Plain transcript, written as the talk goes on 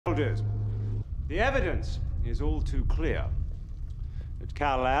Elders, the evidence is all too clear that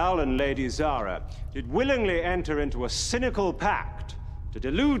Kal-El and Lady Zara did willingly enter into a cynical pact to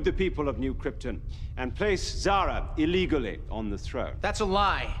delude the people of New Krypton and place Zara illegally on the throne. That's a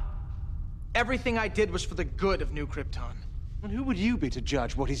lie. Everything I did was for the good of New Krypton. And who would you be to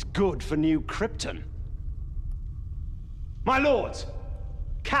judge what is good for New Krypton? My lords,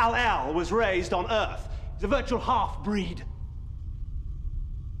 Kal-El was raised on Earth. He's a virtual half-breed.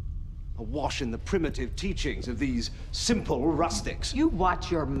 Awash in the primitive teachings of these simple rustics. You watch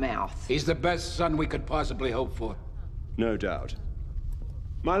your mouth. He's the best son we could possibly hope for. No doubt.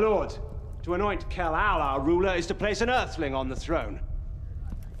 My lord, to anoint Kal-El our ruler is to place an Earthling on the throne.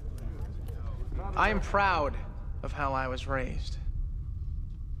 I am proud of how I was raised.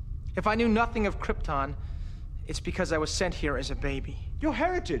 If I knew nothing of Krypton, it's because I was sent here as a baby. Your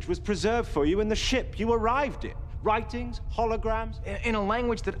heritage was preserved for you in the ship you arrived in. Writings, holograms. In a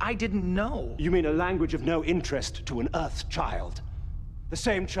language that I didn't know. You mean a language of no interest to an Earth child? The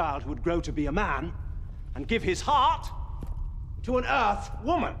same child who would grow to be a man and give his heart to an Earth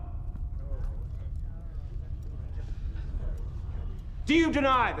woman. Do you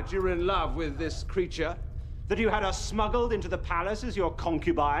deny that you were in love with this creature? That you had her smuggled into the palace as your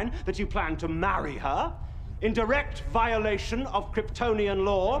concubine? That you planned to marry her? In direct violation of Kryptonian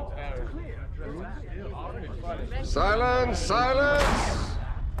law? Silence! Silence!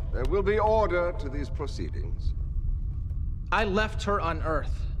 There will be order to these proceedings. I left her on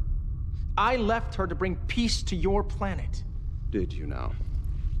Earth. I left her to bring peace to your planet. Did you now?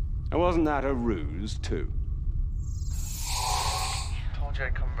 And wasn't that a ruse, too? Told you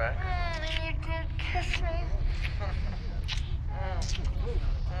I'd come back. You did kiss me.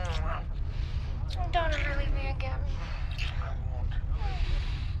 Don't ever leave me again.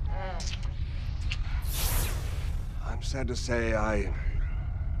 I'm sad to say I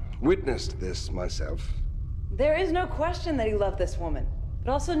witnessed this myself. There is no question that he loved this woman,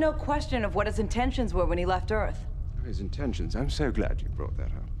 but also no question of what his intentions were when he left Earth. His intentions? I'm so glad you brought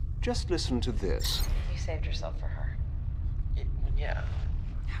that up. Just listen to this. You saved yourself for her. Yeah.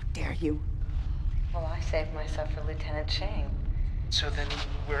 How dare you? Well, I saved myself for Lieutenant Shane. So then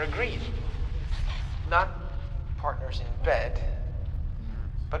we're agreed. Not partners in bed,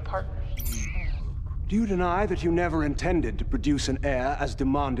 but partners. Do you deny that you never intended to produce an heir as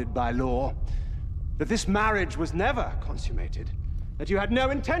demanded by law? That this marriage was never consummated? That you had no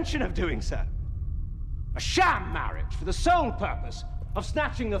intention of doing so? A sham marriage for the sole purpose of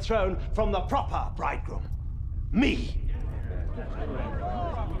snatching the throne from the proper bridegroom? Me?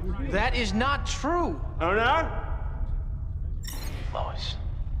 That is not true. Oh, no? Lois,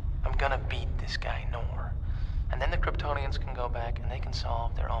 I'm gonna beat this guy Nor. And then the Kryptonians can go back and they can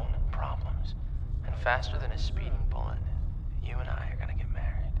solve their own problems. And faster than a speeding bullet, you and I are gonna get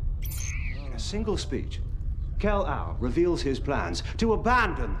married. In a single speech, Kal-El reveals his plans to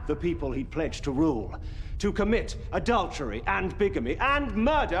abandon the people he pledged to rule, to commit adultery and bigamy, and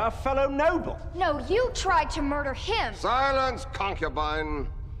murder a fellow noble. No, you tried to murder him. Silence, concubine!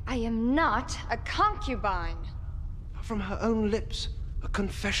 I am not a concubine. From her own lips, a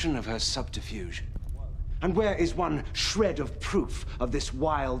confession of her subterfuge. And where is one shred of proof of this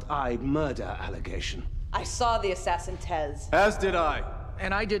wild-eyed murder allegation? I saw the assassin Tez. As did I.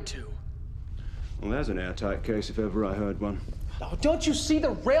 And I did too. Well, there's an airtight case if ever I heard one. Oh, don't you see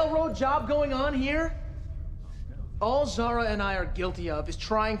the railroad job going on here? All Zara and I are guilty of is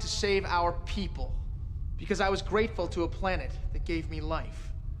trying to save our people. Because I was grateful to a planet that gave me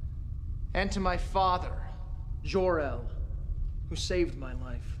life. And to my father, Jor-El, who saved my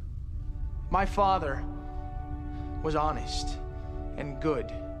life. My father was honest and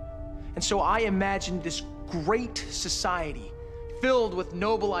good. And so I imagined this great society filled with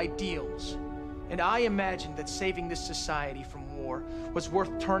noble ideals. And I imagined that saving this society from war was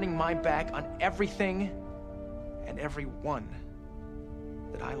worth turning my back on everything and everyone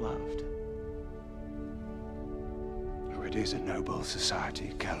that I loved. Oh, it is a noble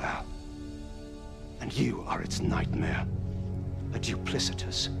society, Kal-El. And you are its nightmare. A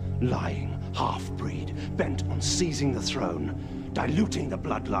duplicitous, lying half-breed bent on seizing the throne, diluting the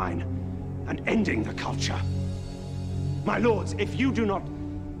bloodline, and ending the culture. My lords, if you do not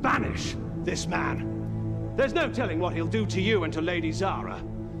banish this man, there's no telling what he'll do to you and to Lady Zara.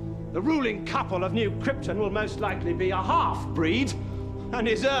 The ruling couple of New Krypton will most likely be a half-breed and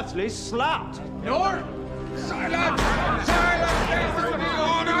his earthly slut. Nor? Silence! Silence!